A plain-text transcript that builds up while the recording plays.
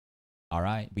All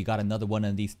right, we got another one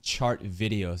of these chart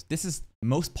videos. This is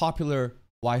most popular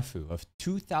waifu of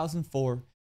 2004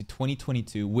 to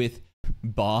 2022 with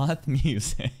Bath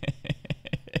music.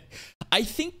 I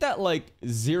think that like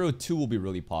 02 will be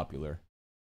really popular.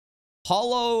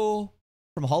 Hollow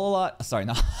from Hololot, sorry,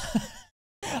 not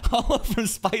Hollow from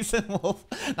Spice and Wolf,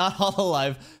 not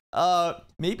Hololive.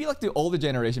 Maybe like the older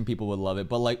generation people would love it,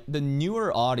 but like the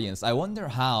newer audience, I wonder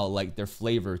how like their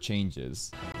flavor changes.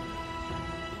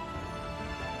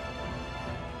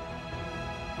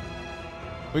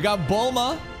 We got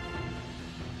Bulma.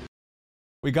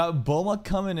 We got Bulma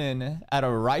coming in at a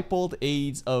ripe old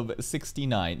age of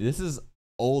 69. This is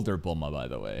older Bulma, by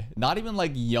the way. Not even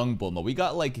like young Bulma. We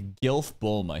got like Gilf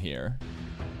Bulma here.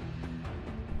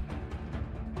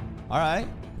 All right.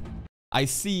 I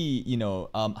see, you know,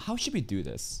 how should we do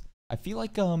this? I feel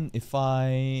like if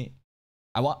I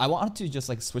wanted to just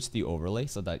like switch the overlay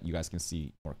so that you guys can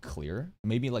see more clear.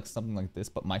 Maybe like something like this,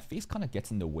 but my face kind of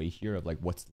gets in the way here of like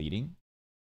what's leading.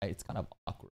 It's kind of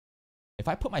awkward. If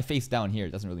I put my face down here,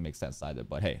 it doesn't really make sense either.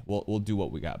 But hey, we'll do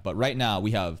what we got. But right now we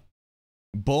have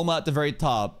Bulma at the very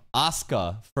top,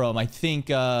 Asuka from I think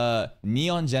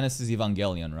Neon Genesis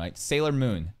Evangelion, right? Sailor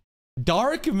Moon,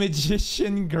 Dark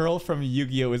Magician Girl from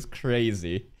Yu-Gi-Oh is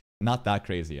crazy. Not that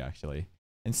crazy actually.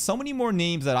 And so many more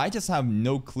names that I just have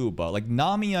no clue about. Like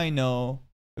Nami, I know.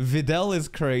 Videl is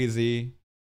crazy.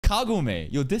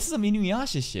 Kagome, yo, this is some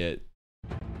Inuyasha shit.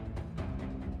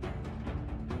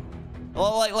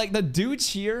 Well, like the dudes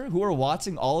here who are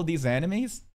watching all of these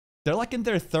animes, they're like in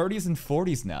their 30s and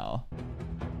 40s now.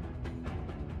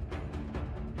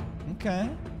 Okay.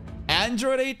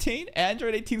 Android 18?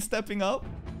 Android 18 stepping up?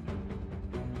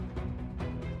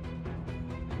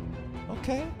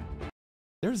 Okay.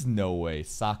 There's no way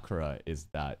Sakura is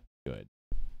that good.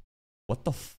 What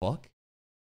the fuck?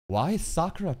 Why is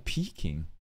Sakura peaking?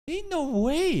 Ain't no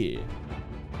way.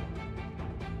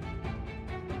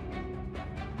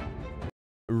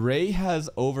 Rei has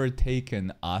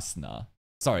overtaken Asuka.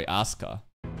 Sorry, Asuka.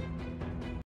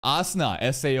 Asuna,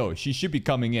 SAO. She should be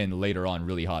coming in later on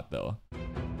really hot though.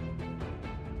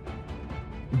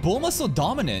 Bulma's so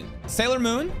dominant. Sailor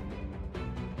Moon?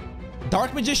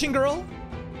 Dark Magician Girl?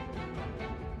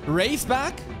 Rei's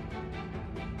back?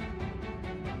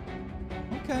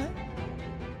 Okay.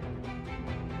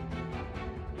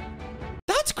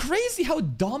 That's crazy how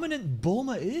dominant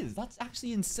Bulma is. That's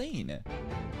actually insane.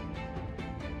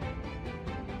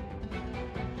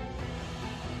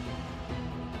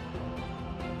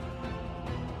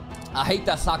 I hate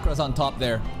that Sakura's on top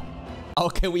there.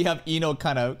 Okay, we have Ino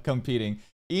kind of competing.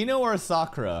 Ino or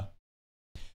Sakura?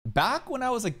 Back when I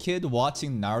was a kid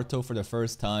watching Naruto for the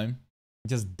first time,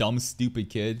 just dumb, stupid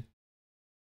kid,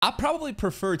 I probably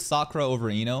preferred Sakura over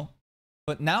Ino.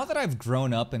 But now that I've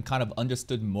grown up and kind of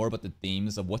understood more about the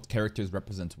themes of what characters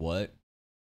represent what,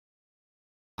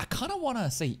 I kind of want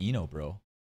to say Ino, bro.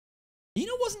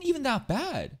 Ino wasn't even that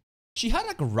bad. She had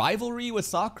like a rivalry with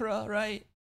Sakura, right?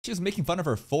 She was making fun of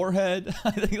her forehead. I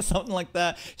think something like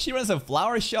that. She runs a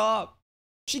flower shop.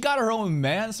 She got her own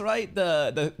mans, right?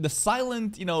 The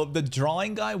silent, you know, the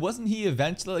drawing guy. Wasn't he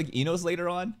eventually like Ino's later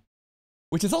on?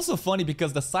 Which is also funny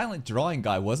because the silent drawing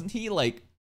guy, wasn't he like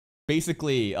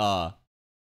basically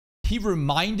he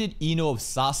reminded Ino of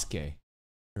Sasuke,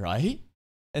 right?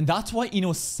 And that's why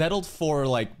Ino settled for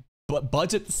like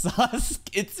budget Sasuke.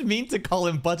 It's mean to call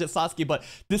him budget Sasuke, but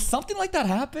did something like that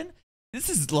happen? This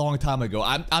is a long time ago.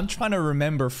 I'm trying to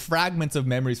remember fragments of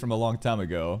memories from a long time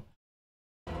ago.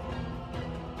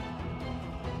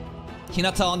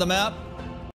 Hinata on the map?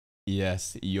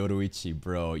 Yes, Yoruichi,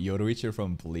 bro. Yoruichi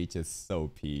from Bleach is so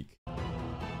peak.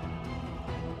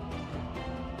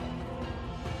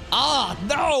 Ah,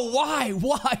 no! Why?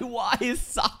 Why is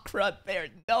Sakura there?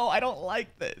 No, I don't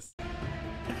like this.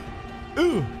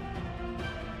 Ooh.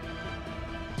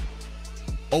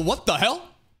 Oh, what the hell?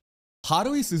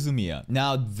 Haruhi Suzumiya.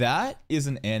 Now, that is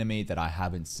an anime that I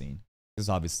haven't seen. Because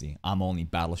obviously, I'm only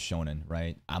Battle Shonen,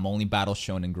 right? I'm only Battle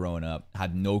Shonen growing up.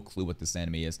 Had no clue what this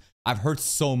anime is. I've heard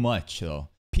so much, though.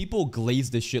 People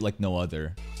glaze this shit like no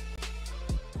other.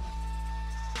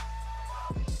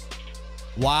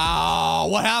 Wow,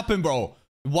 what happened, bro?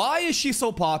 Why is she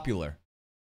so popular?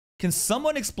 Can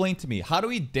someone explain to me,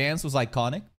 Haruhi dance was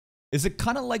iconic? Is it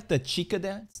kind of like the Chica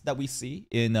dance that we see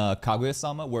in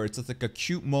Kaguya-sama, where it's just like a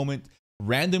cute moment,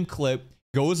 random clip,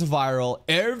 goes viral,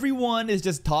 everyone is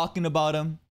just talking about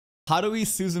him? Haruhi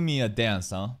Suzumiya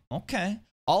dance, huh? Okay.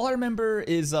 All I remember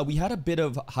is we had a bit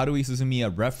of Haruhi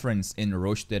Suzumiya reference in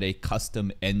Roshitere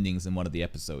custom endings in one of the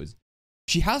episodes.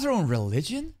 She has her own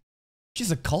religion?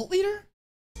 She's a cult leader?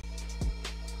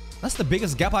 That's the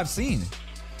biggest gap I've seen.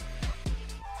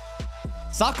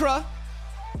 Sakura,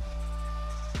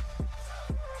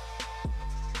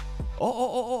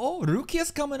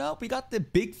 Rukia's coming up. We got the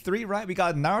big three, right? We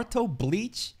got Naruto,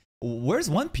 Bleach. Where's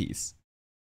One Piece?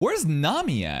 Where's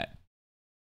Nami at?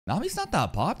 Nami's not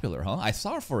that popular, huh? I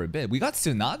saw her for a bit. We got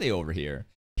Tsunade over here.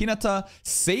 Hinata,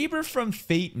 Saber from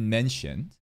Fate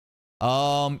mentioned.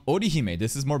 Orihime,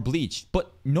 this is more Bleach.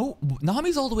 But no,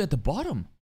 Nami's all the way at the bottom.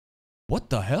 What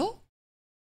the hell?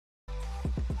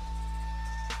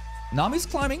 Nami's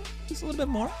climbing just a little bit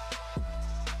more.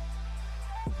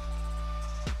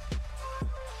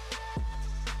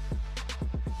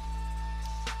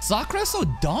 Sakura's so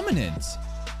dominant.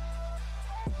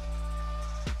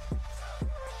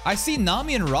 I see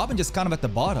Nami and Robin just kind of at the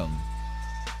bottom.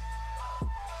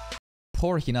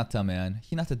 Poor Hinata, man.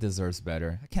 Hinata deserves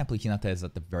better. I can't believe Hinata is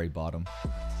at the very bottom.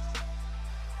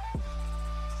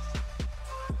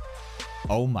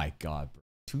 Oh my god, bro.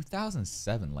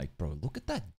 2007, like, bro, look at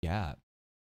that gap.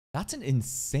 That's an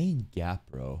insane gap,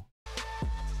 bro.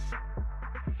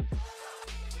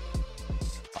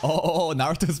 Oh,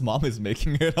 Naruto's mom is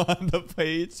making it on the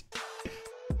page.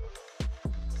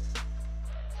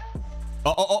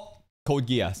 Code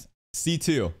Geass.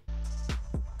 C2.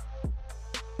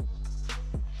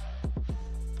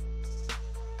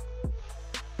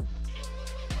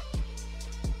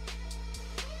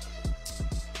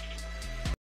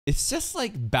 It's just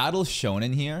like Battle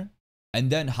Shonen here, and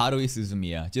then Haruhi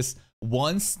Suzumiya. Just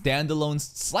one standalone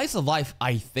slice of life,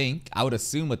 I think. I would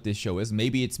assume what this show is.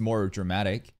 Maybe it's more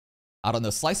dramatic. I don't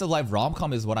know. Slice of life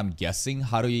rom-com is what I'm guessing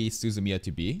Haruhi Suzumiya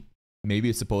to be. Maybe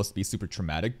it's supposed to be super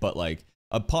traumatic, but like,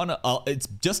 it's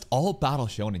just all Battle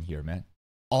Shonen here, man.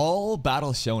 All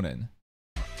Battle Shonen.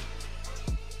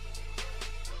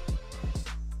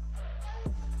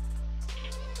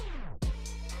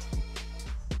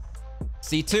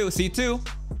 C2.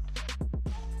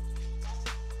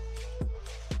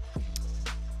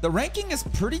 The ranking is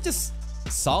pretty just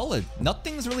solid.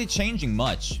 Nothing's really changing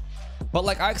much. But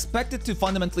like, I expect it to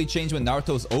fundamentally change when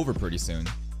Naruto's over pretty soon.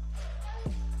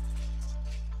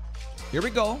 Here we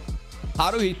go.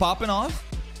 Haruhi popping off.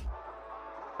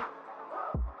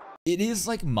 It is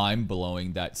like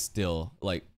mind-blowing that still,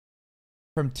 like,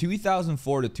 from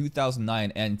 2004 to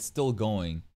 2009 and still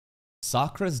going,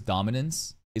 Sakura's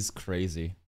dominance is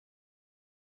crazy.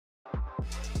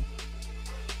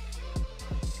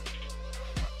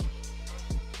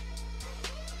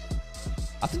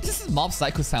 I think this is Mob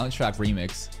Psycho soundtrack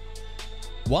remix.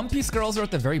 One Piece girls are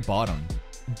at the very bottom.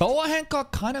 Boa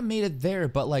Hancock kind of made it there,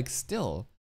 but like still,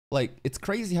 like, it's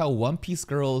crazy how One Piece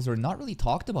girls are not really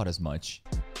talked about as much.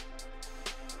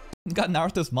 Got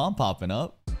Naruto's mom popping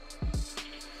up.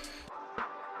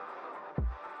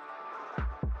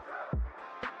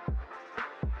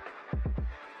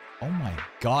 Oh my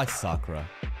god, Sakura.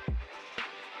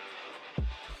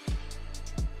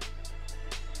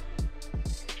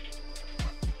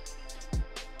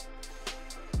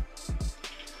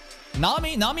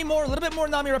 Nami more, a little bit more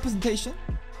Nami representation.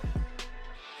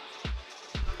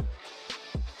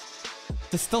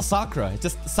 Just still Sakura.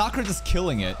 Sakura just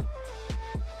killing it.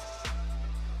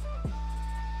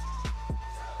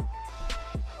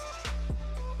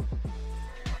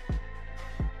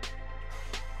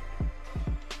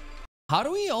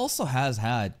 Haruhi also has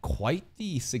had quite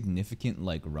the significant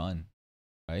like run,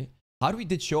 right? Haruhi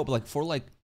did show up like for like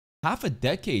half a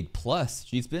decade plus.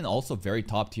 She's been also very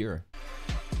top tier.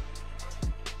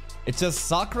 It's just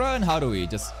Sakura and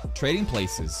Haruhi just trading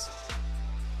places.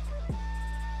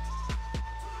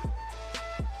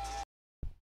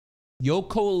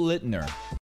 Yoko Littner.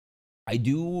 I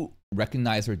do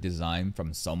recognize her design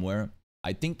from somewhere.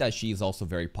 I think that she is also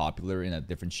very popular in a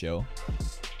different show.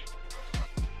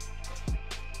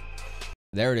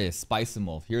 There it is, Spice and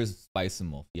Wolf. Here's Spice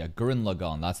and Wolf. Yeah, Gurren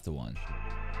Lagann, that's the one.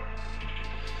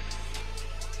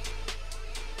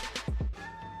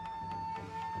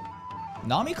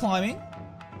 Nami climbing.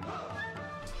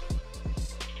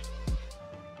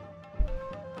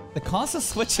 The constant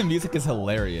switch in music is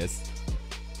hilarious.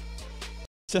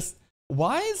 Just,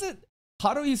 why is it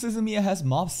Haruhi Suzumiya has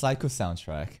Mob Psycho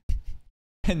soundtrack?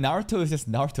 And Naruto is just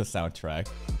Naruto soundtrack.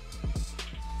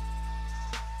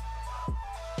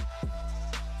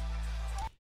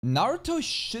 Naruto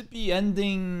should be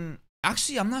ending...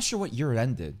 Actually, I'm not sure what year it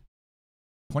ended.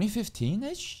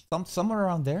 2015-ish? Somewhere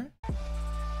around there?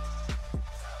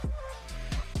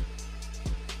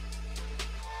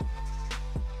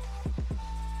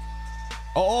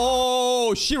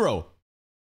 Oh, Shiro!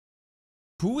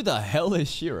 Who the hell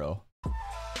is Shiro?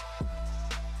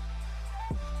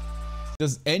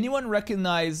 Does anyone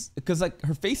recognize... Because like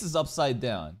her face is upside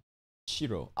down.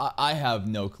 Shiro. I have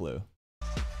no clue.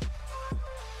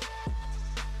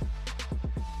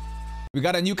 We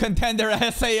got a new contender.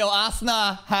 SAO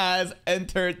Asuna has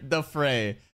entered the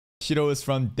fray. Shiro is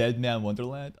from Dead Man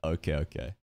Wonderland. Okay,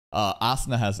 okay.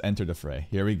 Asuna has entered the fray.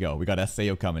 Here we go. We got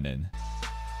SAO coming in.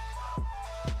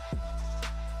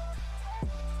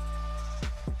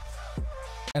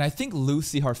 And I think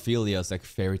Lucy Harphelia is like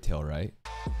Fairy Tail, right?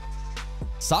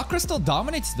 Sakura still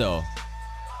dominates though.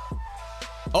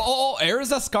 Oh,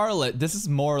 Erza Scarlet. This is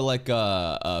more like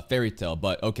a Fairy Tail,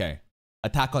 but okay.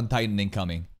 Attack on Titan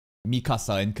incoming.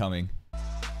 Mikasa incoming.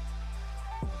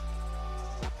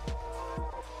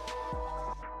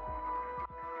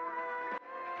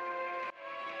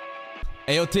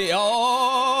 AOT.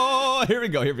 Oh, here we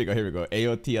go.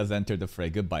 AOT has entered the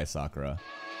fray. Goodbye, Sakura.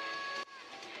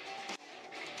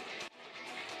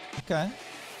 Okay.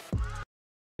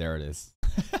 There it is.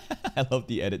 I love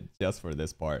the edit just for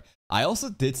this part. I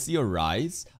also did see a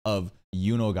rise of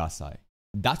Yuno Gasai.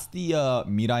 That's the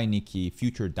Mirai Nikki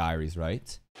Future Diaries,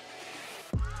 right?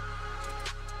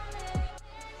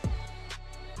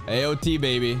 AOT,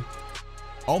 baby.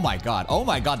 Oh my god. Oh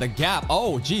my god, the gap.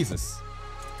 Oh, Jesus.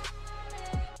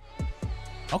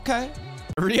 Okay.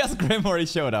 Rias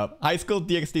Grimory showed up. High School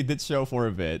DxD did show for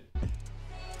a bit.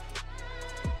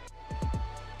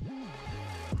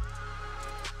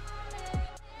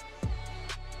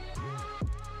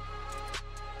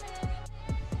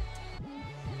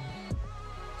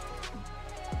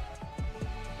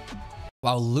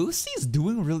 Wow, Lucy's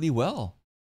doing really well.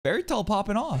 Fairy Tail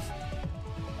popping off.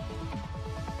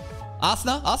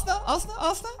 Asuna.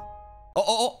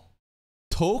 Oh.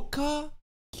 Toka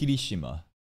Kirishima.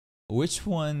 Which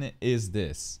one is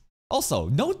this? Also,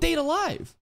 no date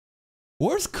alive.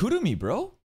 Where's Kurumi,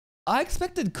 bro? I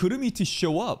expected Kurumi to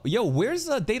show up. Yo, where's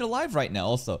Date Alive right now?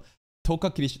 Also, Toka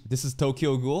Kirishima. This is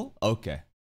Tokyo Ghoul? Okay.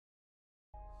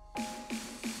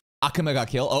 Akame got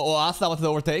killed. Oh, Asuna with the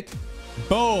overtake.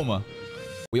 Boom.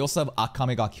 We also have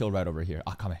Akame got killed right over here.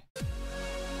 Akame.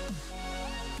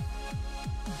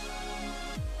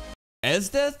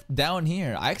 Esdeath down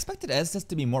here. I expected Esdeath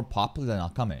to be more popular than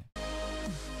Akame.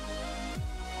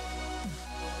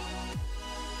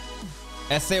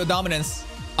 SAO dominance.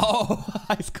 Oh,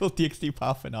 High School DxD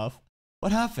popping off.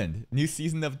 What happened? New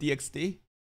season of DxD?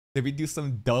 Did we do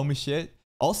some dumb shit?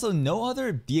 Also, no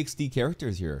other DxD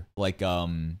characters here. Like,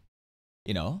 you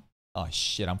know. Oh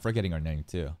shit, I'm forgetting her name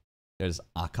too. There's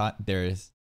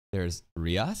there's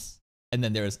Rias, and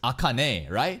then there's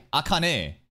Akane, right?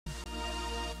 Akane.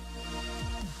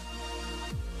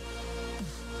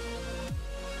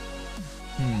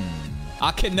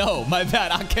 Akeno, my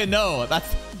bad. Akeno,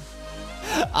 that's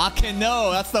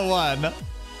Akeno, that's the one.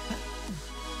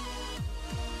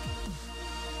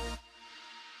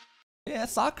 Yeah,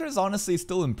 Sakura is honestly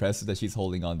still impressive that she's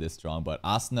holding on this strong, but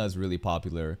Asuna is really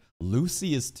popular.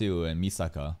 Lucy is too, and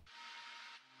Misaka.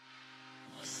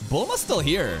 Bulma's still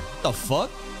here. What the fuck?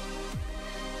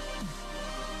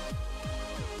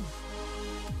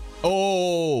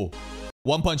 Oh!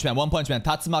 One Punch Man.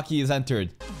 Tatsumaki is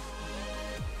entered.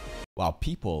 Wow,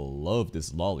 people love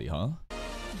this lolly, huh?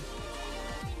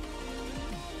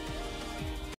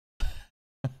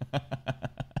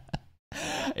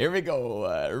 Here we go.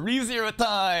 ReZero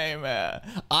time.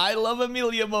 I love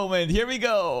Amelia moment. Here we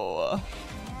go.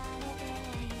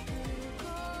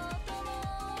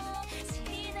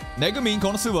 Megumin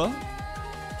Konosuba.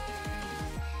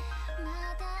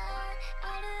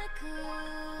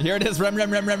 Here it is. Rem.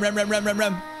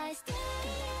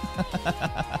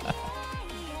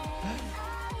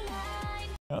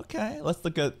 Okay, let's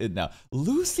look at it now.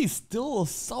 Lucy's still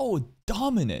so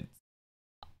dominant.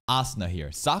 Asuna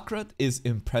here. Sakura is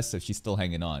impressive. She's still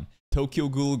hanging on. Tokyo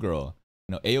Ghoul Girl.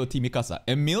 You know, AOT Mikasa.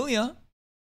 Emilia.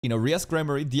 You know, Rias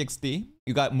Gremory, DxD.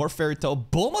 You got more Fairy Tail.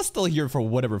 Bulma's still here for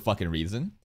whatever fucking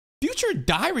reason. Future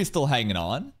Diary still hanging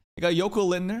on. You got Yoko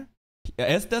Lindner.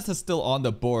 Estes is still on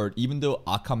the board, even though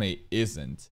Akame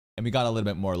isn't. And we got a little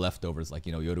bit more leftovers, like,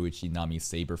 you know, Yoruichi, Nami,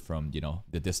 Saber from, you know,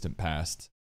 the distant past.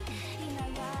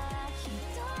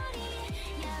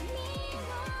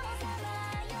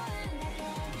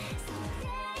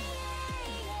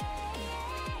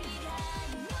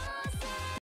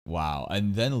 Wow,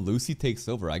 and then Lucy takes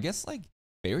over. I guess, like,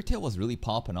 Fairy Tail was really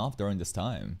popping off during this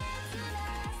time.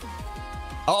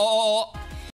 Oh!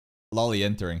 Lolly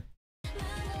entering.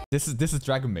 This is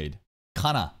Dragon Maid.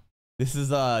 Kana. This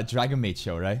is a Dragon Maid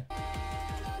show, right?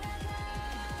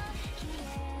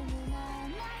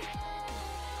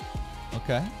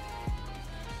 Okay.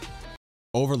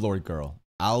 Overlord Girl.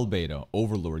 Albedo.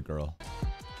 Overlord Girl.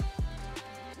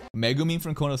 Megumin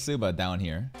from Konosuba down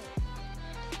here.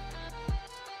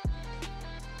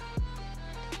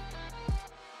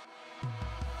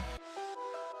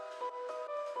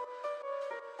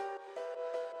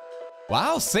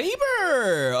 Wow,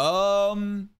 Saber!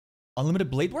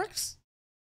 Unlimited Blade Works?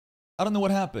 I don't know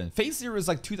what happened. Phase Zero is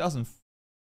like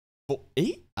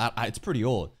 2008? It's pretty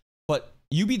old. But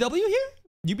UBW here?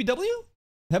 UBW?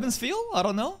 Heaven's Feel? I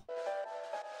don't know.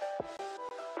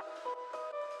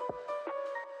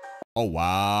 Oh,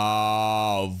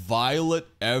 wow. Violet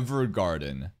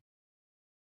Evergarden.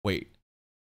 Wait.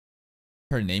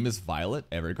 Her name is Violet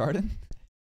Evergarden?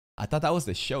 I thought that was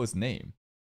the show's name.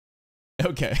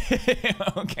 Okay.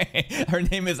 Okay. Her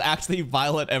name is actually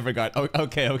Violet Evergarden.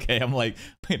 Okay. I'm like,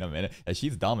 wait a minute.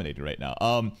 She's dominated right now.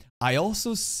 I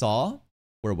also saw,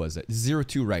 where was it?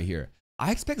 02 right here.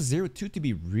 I expect 02 to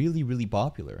be really, really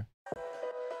popular.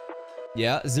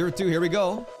 Yeah, 02. Here we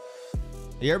go.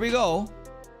 Here we go.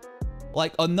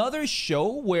 Like another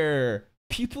show where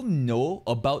people know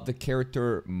about the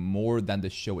character more than the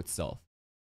show itself.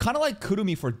 Kind of like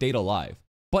Kurumi for Date A Live.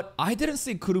 But I didn't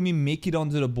see Kurumi make it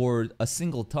onto the board a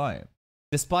single time,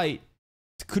 despite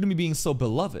Kurumi being so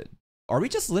beloved. Are we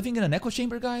just living in an echo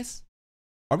chamber, guys?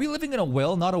 Are we living in a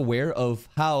well not aware of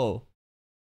how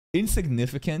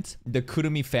insignificant the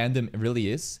Kurumi fandom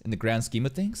really is in the grand scheme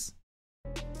of things?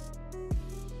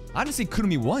 I didn't see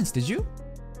Kurumi once, did you?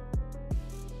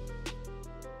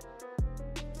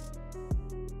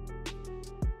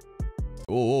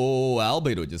 Oh,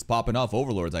 Albedo just popping off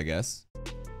overlords, I guess.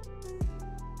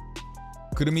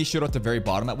 Kurumi showed at the very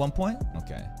bottom at one point?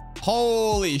 Okay.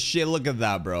 Holy shit, look at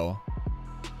that, bro.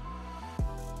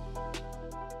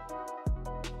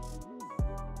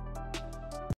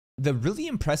 The really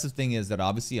impressive thing is that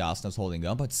obviously Asuna's holding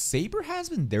on, but Saber has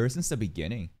been there since the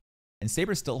beginning. And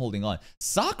Saber's still holding on.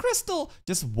 Sakura still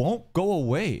just won't go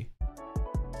away.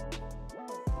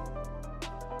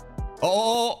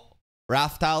 Oh!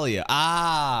 Raphtalia.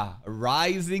 Ah,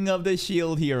 Rising of the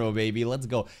Shield Hero, baby. Let's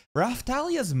go.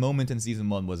 Raphtalia's moment in season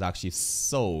 1 was actually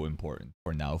so important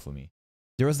for Naofumi.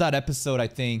 There was that episode, I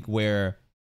think, where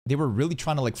they were really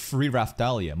trying to like free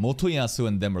Raphtalia. Motoyasu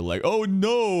and them were like, oh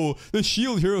no, the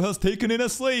Shield Hero has taken in a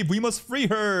slave. We must free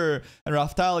her. And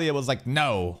Raphtalia was like,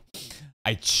 no,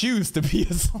 I choose to be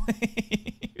a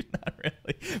slave. Not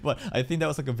really. But I think that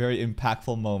was like a very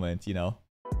impactful moment, you know?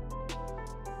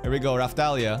 Here we go,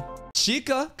 Raphtalia.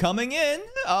 Chika coming in.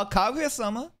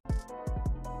 Kaguya-sama.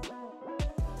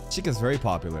 Chika's very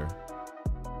popular.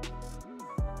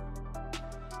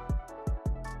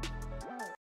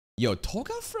 Yo,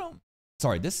 Toga from...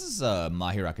 Sorry, this is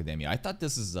My Hero Academia. I thought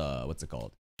this is, what's it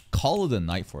called? Call of the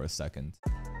Night for a second.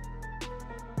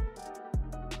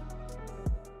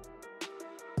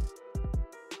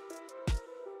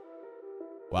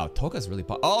 Wow, Toga's really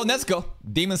Oh, Nezuko!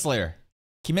 Demon Slayer.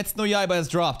 Kimetsu no Yaiba has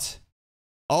dropped.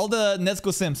 All the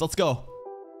Nezuko Sims, let's go.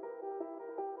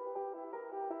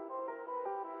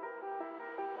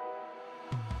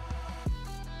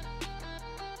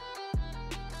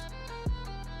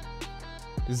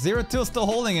 Zero Two still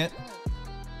holding it.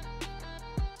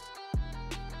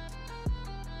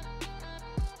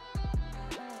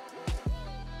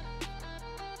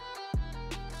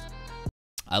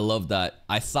 I love that.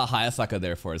 I saw Hayasaka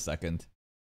there for a second.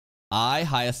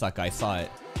 Hayasaka, I saw it.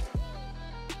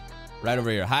 Right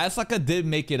over here. Hayasaka did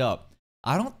make it up.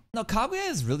 I don't know. Kaguya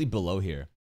is really below here.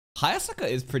 Hayasaka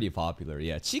is pretty popular.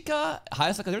 Yeah. Chika,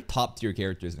 Hayasaka, they're top tier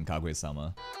characters in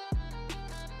Kaguya-sama.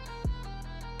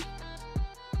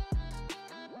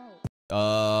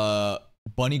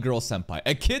 Bunny Girl Senpai.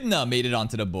 Echidna made it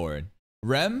onto the board.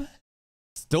 Rem,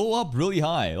 still up really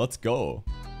high. Let's go.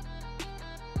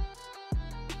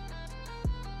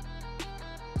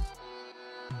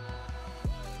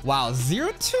 Wow, 02?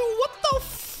 What the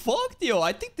fuck, yo?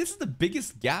 I think this is the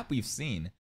biggest gap we've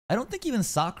seen. I don't think even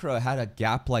Sakura had a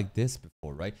gap like this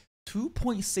before, right?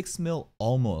 2.6 mil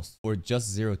almost for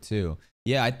just 02.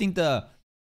 Yeah, I think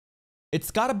it's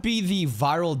gotta be the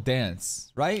viral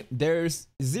dance, right? There's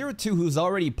 02 who's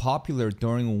already popular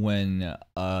during when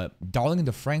Darling in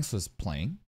the Franxx was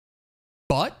playing.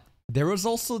 But there was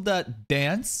also that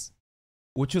dance,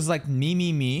 which was like Me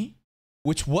Me Me,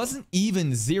 which wasn't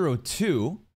even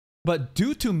 02. But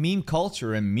due to meme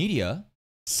culture and media,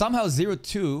 somehow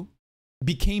 02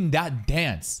 became that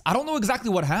dance. I don't know exactly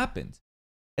what happened.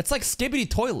 It's like Skibbity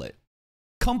Toilet.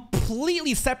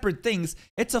 Completely separate things.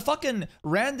 It's a fucking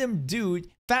random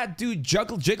dude, fat dude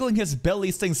jiggling his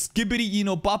belly saying Skibbity, you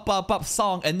know, bop bop bop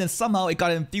song, and then somehow it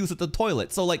got infused with the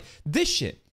toilet. So like this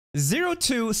shit.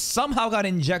 02 somehow got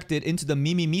injected into the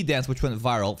Me Me Me dance, which went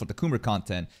viral for the Coomer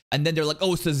content. And then they're like,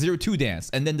 oh, it's the 02 dance.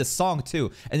 And then the song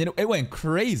too. And then it went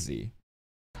crazy.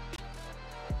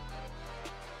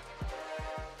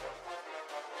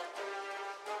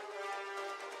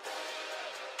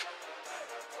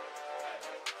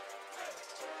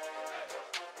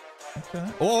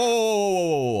 Okay.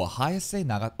 Oh, Hayase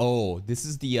Naga. Oh, this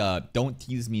is the Don't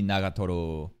Tease Me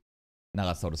Nagatoro.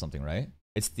 Nagatoro something, right?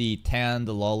 It's the tanned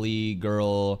lolly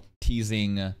girl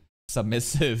teasing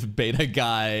submissive beta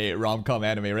guy rom-com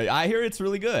anime, right? I hear it's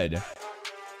really good.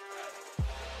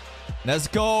 Let's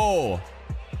go.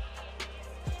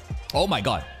 Oh my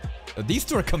god. These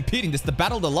two are competing. This is the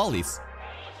battle of the lollies.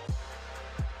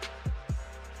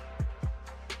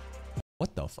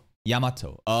 What the fuck?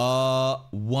 Yamato.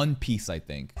 One Piece, I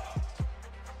think.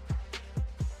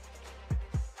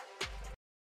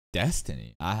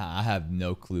 Destiny. I have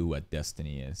no clue what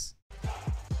Destiny is.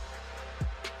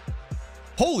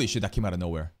 Holy shit, that came out of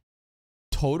nowhere.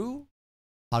 Toru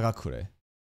Hagakure.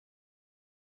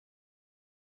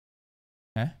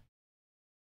 Huh?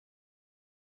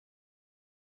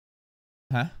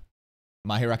 Huh?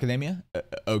 My Hero Academia?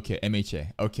 Okay,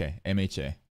 MHA. Okay,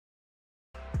 MHA.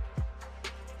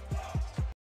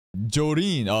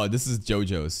 Jorin. Oh, this is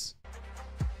JoJo's.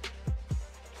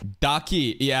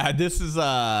 Daki. Yeah, this is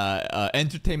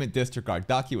Entertainment District arc.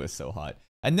 Daki was so hot.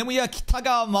 And then we have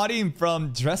Kitagawa Marin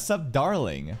from Dress Up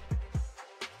Darling.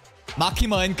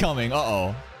 Makima incoming.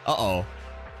 Uh-oh. Uh-oh.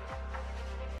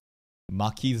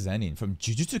 Maki Zenin from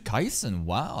Jujutsu Kaisen.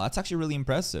 Wow, that's actually really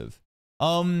impressive.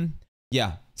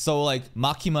 Yeah. So like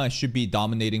Makima should be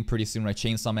dominating pretty soon, right?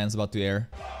 Chainsaw Man's about to air.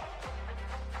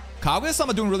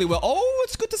 Kaguya-sama doing really well. Oh,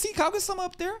 it's good to see Kaguya-sama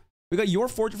up there. We got Your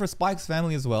Fortune for Spike's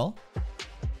family as well.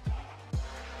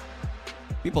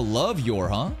 People love Your,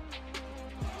 huh?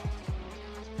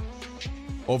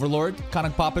 Overlord kind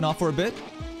of popping off for a bit.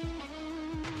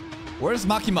 Where's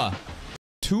Makima?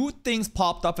 Two things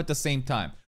popped up at the same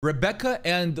time. Rebecca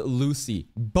and Lucy,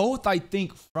 both I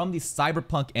think from the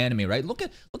cyberpunk anime, right? Look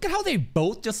at how they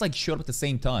both just like showed up at the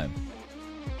same time.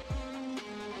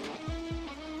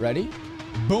 Ready?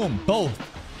 Boom, both.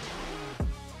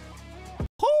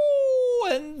 Oh,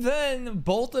 and then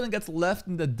both of them gets left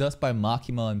in the dust by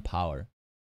Makima and Power.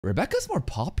 Rebecca's more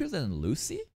popular than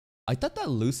Lucy? I thought that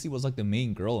Lucy was like the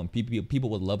main girl and people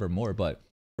would love her more, but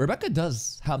Rebecca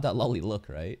does have that lolly look,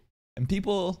 right? And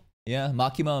people, yeah,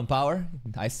 Makima and Power,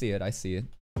 I see it, I see it.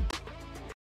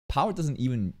 Power doesn't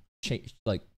even change,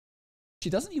 like, she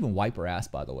doesn't even wipe her ass,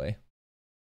 by the way.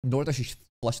 Nor does she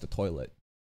flush the toilet.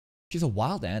 She's a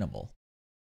wild animal.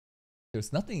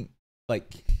 There's nothing,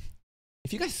 like,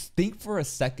 if you guys think for a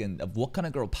second of what kind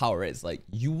of girl Power is, like,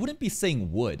 you wouldn't be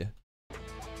saying would.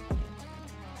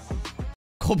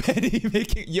 Kobeni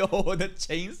making, yo, the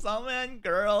Chainsaw Man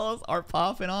girls are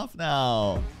popping off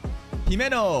now.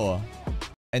 Himeno.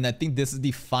 And I think this is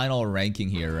the final ranking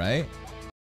here, right?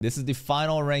 This is the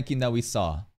final ranking that we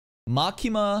saw.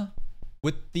 Makima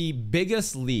with the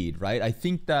biggest lead, right? I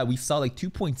think that we saw like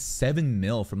 2.7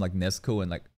 mil from like Nezuko and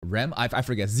like Rem. I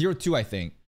forget, 0.2 I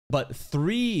think. But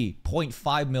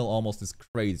 3.5 mil almost is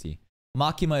crazy.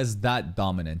 Makima is that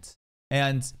dominant.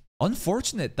 And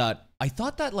unfortunate that I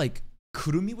thought that like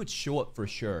Kurumi would show up for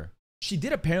sure. She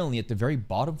did apparently at the very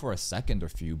bottom for a second or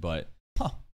few, but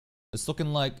it's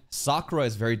looking like Sakura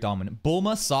is very dominant.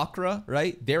 Bulma, Sakura,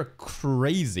 right? They're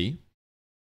crazy.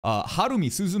 Harumi,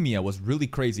 Suzumiya was really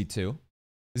crazy too.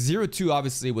 0-2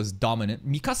 obviously was dominant.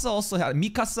 Mikasa also had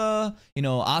Mikasa, you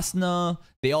know, Asuna,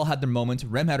 they all had their moments.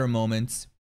 Rem had her moments.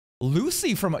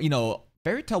 Lucy from, you know,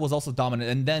 Fairy Tail was also dominant,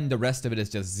 and then the rest of it is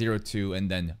just 0-2 and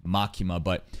then Makima.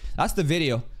 But that's the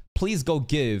video. Please go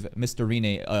give Mr.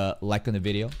 Rinne a like on the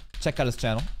video. Check out his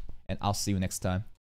channel, and I'll see you next time.